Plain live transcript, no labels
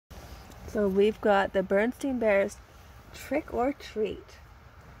So we've got the Berenstain Bears Trick or Treat.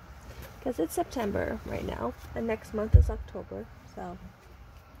 Because it's September right now, and next month is October, so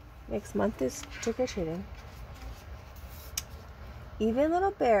next month is trick or treating. Even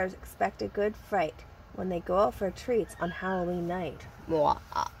little bears expect a good fright when they go out for treats on Halloween night.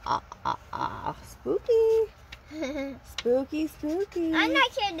 Spooky! Spooky, spooky. I'm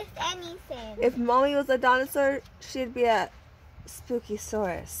not sure there's anything. If Mommy was a dinosaur, she'd be a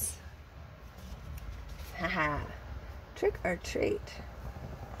spooky-saurus. Haha. Trick or treat.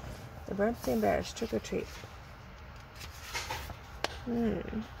 The Berenstain Bears trick or treat.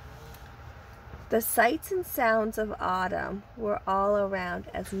 The sights and sounds of autumn were all around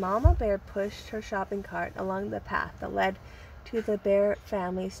as Mama Bear pushed her shopping cart along the path that led to the Bear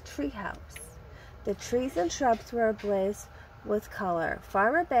family's treehouse. The trees and shrubs were ablaze with color.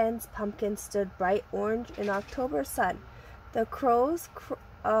 Farmer Ben's pumpkin stood bright orange in October sun. The crows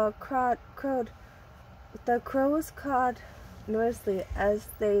cawed noisily as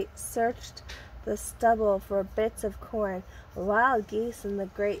they searched the stubble for bits of corn. Wild geese in the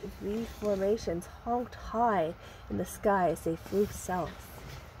great V formations honked high in the sky as they flew south.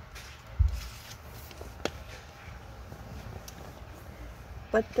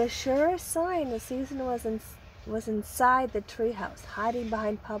 But the surest sign the season was inside the treehouse, hiding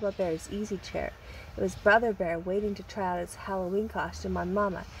behind Papa Bear's easy chair. It was Brother Bear waiting to try out his Halloween costume on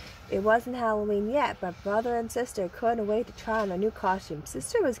Mama. It wasn't Halloween yet, but brother and sister couldn't wait to try on their new costume.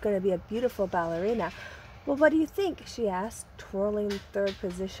 Sister was going to be a beautiful ballerina. Well, what do you think? She asked, twirling third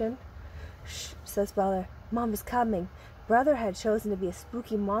position. Shh, says Brother. Mama's coming. Brother had chosen to be a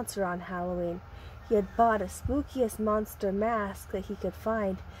spooky monster on Halloween. He had bought the spookiest monster mask that he could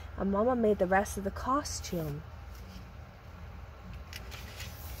find, and Mama made the rest of the costume.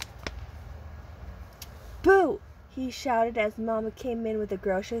 Boo! He shouted as Mama came in with the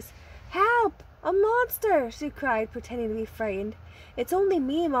groceries. Help! A monster! She cried, pretending to be frightened. It's only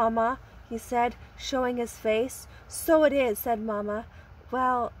me, Mama, he said, showing his face. So it is, said Mama.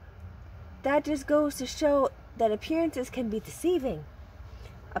 Well, that just goes to show that appearances can be deceiving.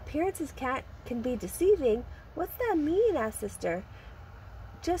 Appearances can be deceiving? What's that mean? Asked Sister.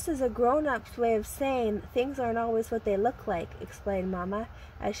 Just as a grown-up's way of saying things aren't always what they look like, explained Mama,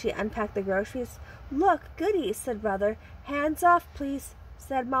 as she unpacked the groceries. Look, goodies, said Brother. Hands off, please,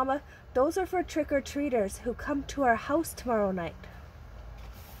 said Mama. Those are for trick-or-treaters who come to our house tomorrow night.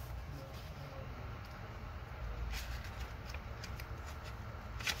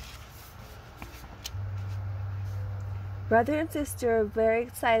 Brother and Sister were very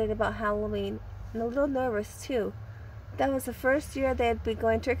excited about Halloween, and a little nervous, too. That was the first year they'd be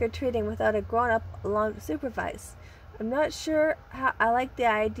going trick-or-treating without a grown-up along to supervise. I'm not sure how I like the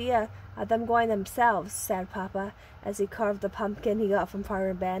idea of them going themselves, said Papa, as he carved the pumpkin he got from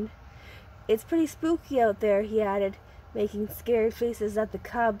Farmer Ben. It's pretty spooky out there, he added, making scared faces at the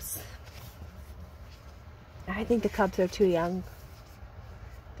cubs. I think the cubs are too young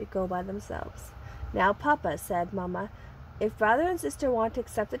to go by themselves. Now, Papa, said Mama, if Brother and Sister want to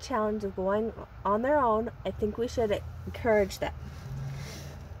accept the challenge of going on their own, I think we should encourage them.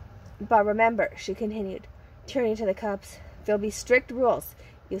 But remember, she continued, turning to the cubs, there'll be strict rules.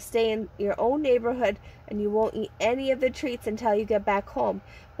 You'll stay in your own neighborhood, and you won't eat any of the treats until you get back home.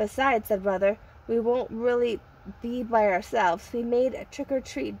 Besides, said Brother, we won't really be by ourselves. We made a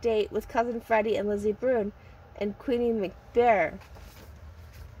trick-or-treat date with Cousin Freddie and Lizzie Brune and Queenie McBear.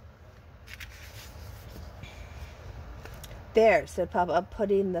 There, said Papa,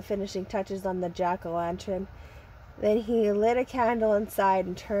 putting the finishing touches on the jack-o'-lantern. Then he lit a candle inside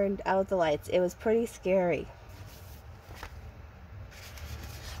and turned out the lights. It was pretty scary.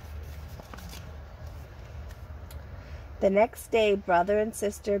 The next day, Brother and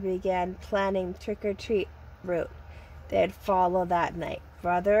Sister began planning trick-or-treat route they'd follow that night.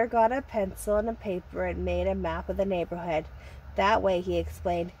 Brother got a pencil and a paper and made a map of the neighborhood. That way, he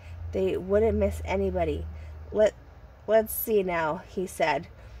explained, they wouldn't miss anybody. Let's see now, he said.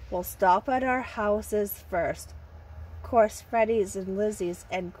 We'll stop at our houses first. Of course, Freddie's and Lizzie's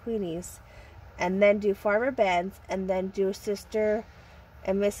and Queenie's. And then do Farmer Ben's, and then do Sister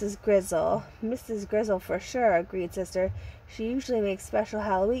and Mrs. Grizzle. Mrs. Grizzle for sure, agreed Sister. She usually makes special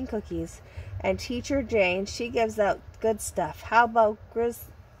Halloween cookies. And Teacher Jane, she gives out good stuff. How about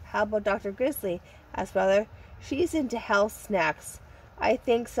Dr. Grizzly? Asked Brother. She's into health snacks. I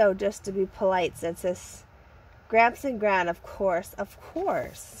think so, just to be polite, said Sis. Gramps and Gran, of course, of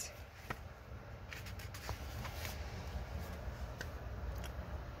course.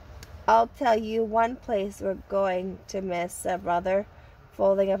 I'll tell you one place we're going to miss, said Brother,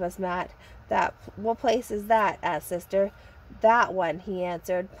 folding up his mat. What place is that? Asked Sister. That one, he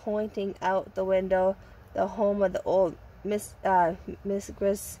answered, pointing out the window, the home of the old Miss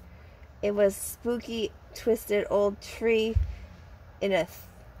Gris. It was spooky, twisted old tree in a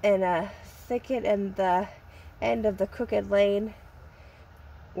thicket in the end of the crooked lane.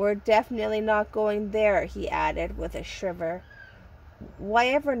 We're definitely not going there, he added with a shiver. Why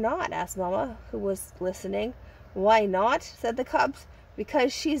ever not? Asked Mama, who was listening. Why not? Said the cubs.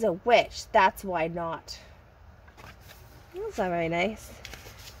 Because she's a witch, that's why not. That's not very nice.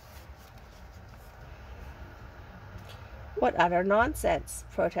 What utter nonsense,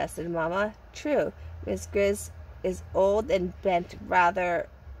 protested Mama. True, Miss Grizz is old and bent, rather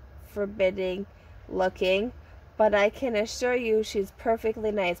forbidding looking, but I can assure you she's a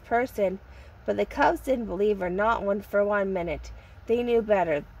perfectly nice person. But the cubs didn't believe her, not one for 1 minute. They knew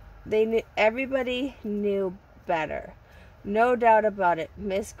better. Everybody knew better. No doubt about it.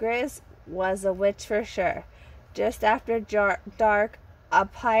 Miss Grizz was a witch for sure. Just after dark, a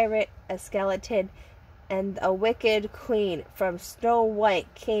pirate, a skeleton, and a wicked queen from Snow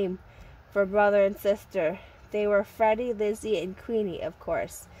White came for brother and sister. They were Freddie, Lizzie, and Queenie, of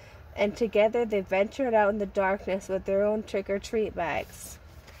course. And together they ventured out in the darkness with their own trick-or-treat bags.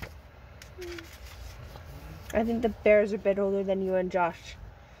 I think the bears are a bit older than you and Josh.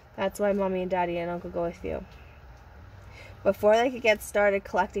 That's why Mommy and Daddy and Uncle go with you. Before they could get started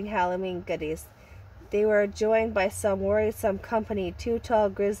collecting Halloween goodies, they were joined by some worrisome company, Too Tall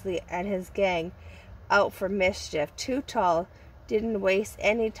Grizzly and his gang, out for mischief. Too Tall didn't waste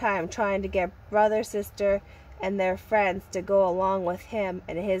any time trying to get brother, sister, and their friends to go along with him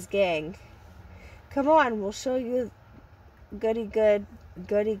and his gang. Come on, we'll show you goody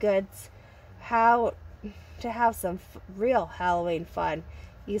goods how to have some real Halloween fun,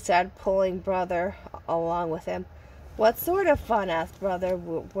 he said, pulling brother along with him. What sort of fun? Asked brother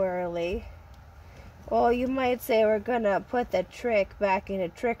wearily. Well, you might say we're gonna put the trick back into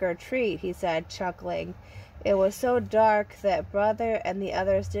trick or treat, he said, chuckling. It was so dark that brother and the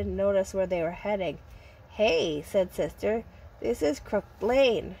others didn't notice where they were heading. Hey, said sister, this is Crooked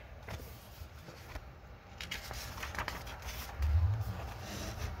Lane.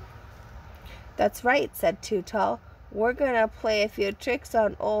 That's right, said Too Tall. We're gonna play a few tricks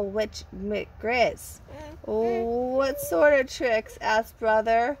on old Witch McGrizz. What sort of tricks? Asked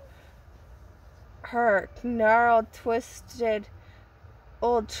brother. Her gnarled, twisted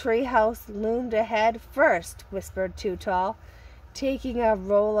old treehouse loomed ahead. First, whispered Too Tall, taking a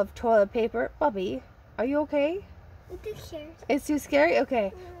roll of toilet paper. Bubby, are you okay? I'm too scared. It's too scary?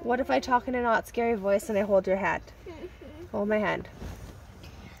 Okay. What if I talk in a not scary voice and I hold your hand? Hold my hand.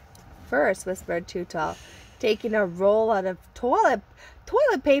 First, whispered Too Tall, taking a roll out of toilet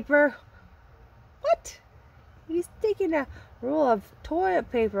paper. What? He's taking a roll of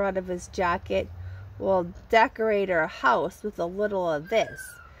toilet paper out of his jacket. We'll decorate our house with a little of this.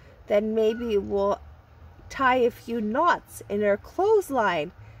 Then maybe we'll tie a few knots in her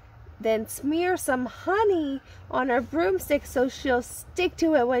clothesline. Then smear some honey on her broomstick so she'll stick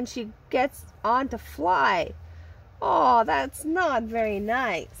to it when she gets on to fly. Oh, that's not very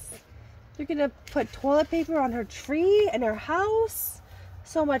nice. You're gonna put toilet paper on her tree and her house?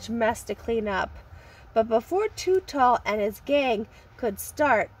 So much mess to clean up. But before Too Tall and his gang could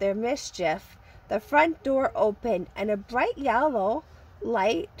start their mischief, the front door opened and a bright yellow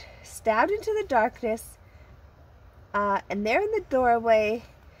light stabbed into the darkness. And there in the doorway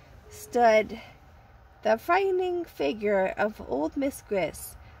stood the frightening figure of old Miss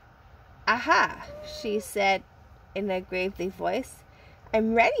Grizz. Aha, she said in a gravely voice.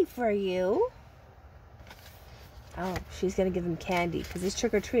 I'm ready for you. Oh, she's going to give him candy because it's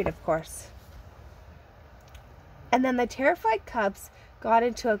trick-or-treat, of course. And then the terrified cubs got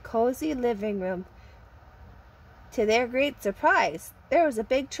into a cozy living room. To their great surprise, there was a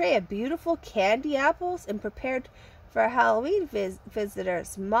big tray of beautiful candy apples and prepared for Halloween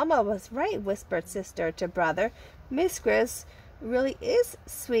visitors. Mama was right, whispered sister to brother. Miss Grizz really is a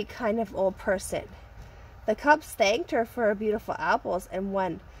sweet kind of old person. The cubs thanked her for her beautiful apples and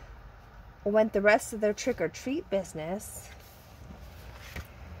went the rest of their trick-or-treat business.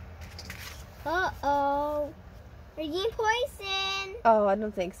 Uh-oh. Are you poisoned? Oh, I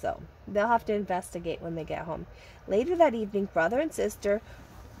don't think so. They'll have to investigate when they get home. Later that evening, brother and sister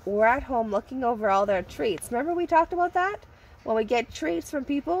were at home looking over all their treats. Remember we talked about that? When we get treats from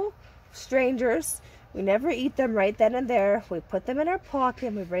people, strangers, we never eat them right then and there. We put them in our pocket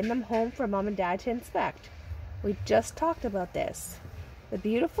and we bring them home for Mom and Dad to inspect. We just talked about this. The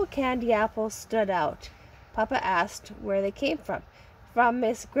beautiful candy apples stood out. Papa asked where they came from. From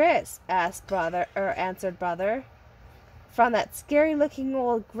Miss Grizz, answered brother. From that scary-looking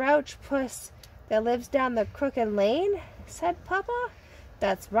old grouch puss that lives down the crooked lane? said Papa.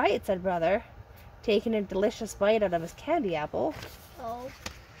 That's right, said Brother, taking a delicious bite out of his candy apple. Oh.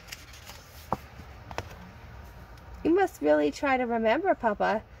 You must really try to remember,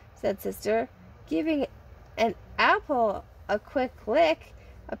 Papa, said Sister. Giving an apple a quick lick,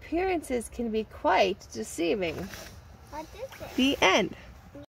 appearances can be quite deceiving. What is it? The end.